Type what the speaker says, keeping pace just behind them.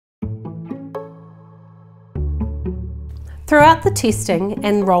Throughout the testing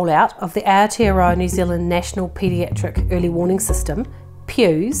and rollout of the Aotearoa New Zealand National Paediatric Early Warning System,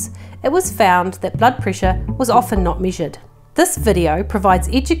 PEWS, it was found that blood pressure was often not measured. This video provides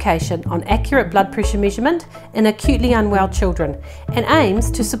education on accurate blood pressure measurement in acutely unwell children and aims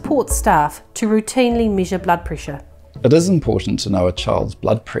to support staff to routinely measure blood pressure. It is important to know a child's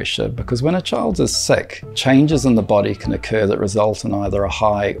blood pressure because when a child is sick, changes in the body can occur that result in either a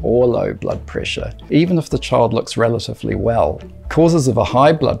high or low blood pressure, even if the child looks relatively well. Causes of a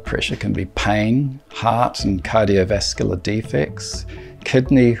high blood pressure can be pain, heart and cardiovascular defects,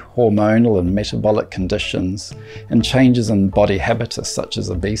 kidney, hormonal and metabolic conditions, and changes in body habitus such as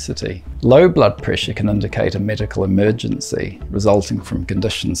obesity. Low blood pressure can indicate a medical emergency resulting from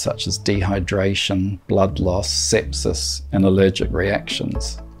conditions such as dehydration, blood loss, sepsis, and allergic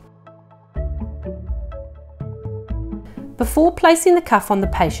reactions. Before placing the cuff on the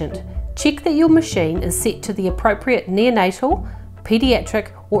patient, check that your machine is set to the appropriate neonatal,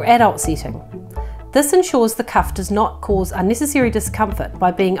 paediatric, or adult setting. This ensures the cuff does not cause unnecessary discomfort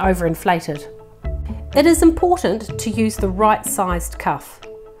by being overinflated. It is important to use the right sized cuff.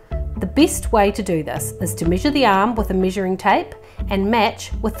 The best way to do this is to measure the arm with a measuring tape and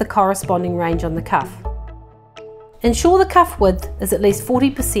match with the corresponding range on the cuff. Ensure the cuff width is at least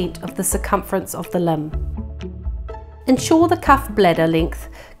 40% of the circumference of the limb. Ensure the cuff bladder length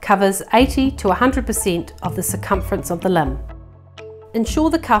covers 80 to 100% of the circumference of the limb. Ensure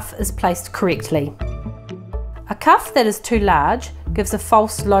the cuff is placed correctly. A cuff that is too large gives a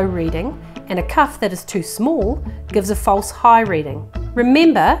false low reading, and a cuff that is too small gives a false high reading.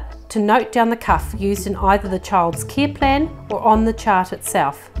 Remember to note down the cuff used in either the child's care plan or on the chart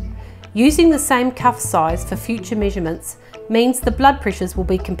itself. Using the same cuff size for future measurements means the blood pressures will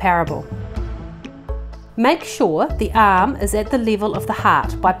be comparable. Make sure the arm is at the level of the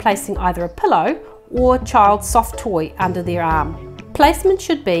heart by placing either a pillow or child's soft toy under their arm. Placement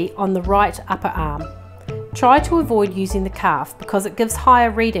should be on the right upper arm. Try to avoid using the calf because it gives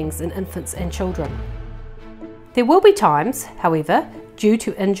higher readings in infants and children. There will be times, however, due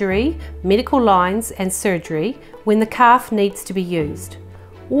to injury, medical lines and surgery, when the calf needs to be used,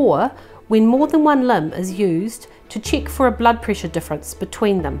 or when more than one limb is used to check for a blood pressure difference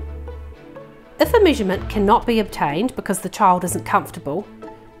between them. If a measurement cannot be obtained because the child isn't comfortable,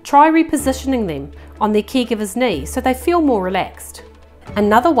 try repositioning them on their caregiver's knee so they feel more relaxed.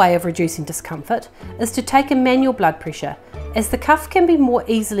 Another way of reducing discomfort is to take a manual blood pressure, as the cuff can be more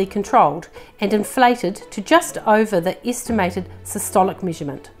easily controlled and inflated to just over the estimated systolic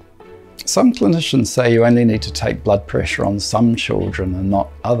measurement. Some clinicians say you only need to take blood pressure on some children and not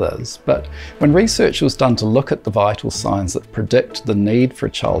others, but when research was done to look at the vital signs that predict the need for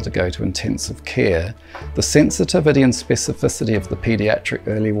a child to go to intensive care, the sensitivity and specificity of the paediatric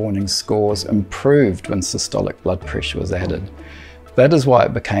early warning scores improved when systolic blood pressure was added. That is why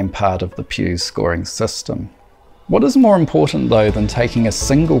it became part of the PEWS scoring system. What is more important though than taking a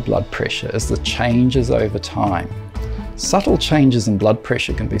single blood pressure is the changes over time. Subtle changes in blood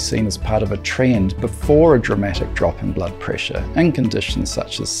pressure can be seen as part of a trend before a dramatic drop in blood pressure in conditions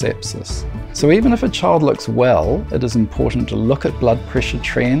such as sepsis. So even if a child looks well, it is important to look at blood pressure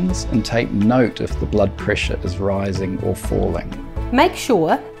trends and take note if the blood pressure is rising or falling. Make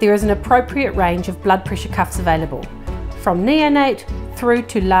sure there is an appropriate range of blood pressure cuffs available, from neonate through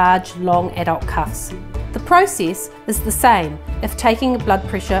to large, long adult cuffs. The process is the same if taking blood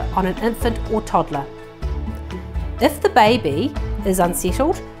pressure on an infant or toddler. If the baby is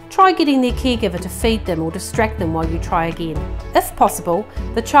unsettled, try getting their caregiver to feed them or distract them while you try again. If possible,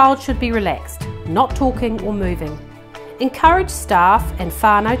 the child should be relaxed, not talking or moving. Encourage staff and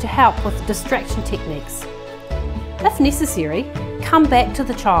whānau to help with distraction techniques. If necessary, come back to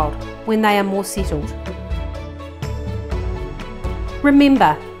the child when they are more settled.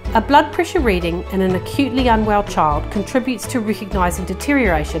 Remember, a blood pressure reading in an acutely unwell child contributes to recognising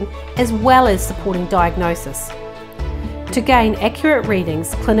deterioration as well as supporting diagnosis. To gain accurate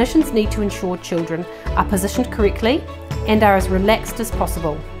readings, clinicians need to ensure children are positioned correctly and are as relaxed as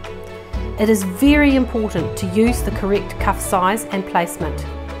possible. It is very important to use the correct cuff size and placement.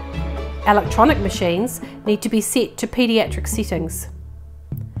 Electronic machines need to be set to paediatric settings.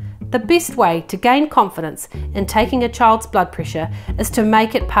 The best way to gain confidence in taking a child's blood pressure is to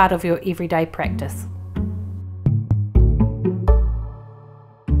make it part of your everyday practice.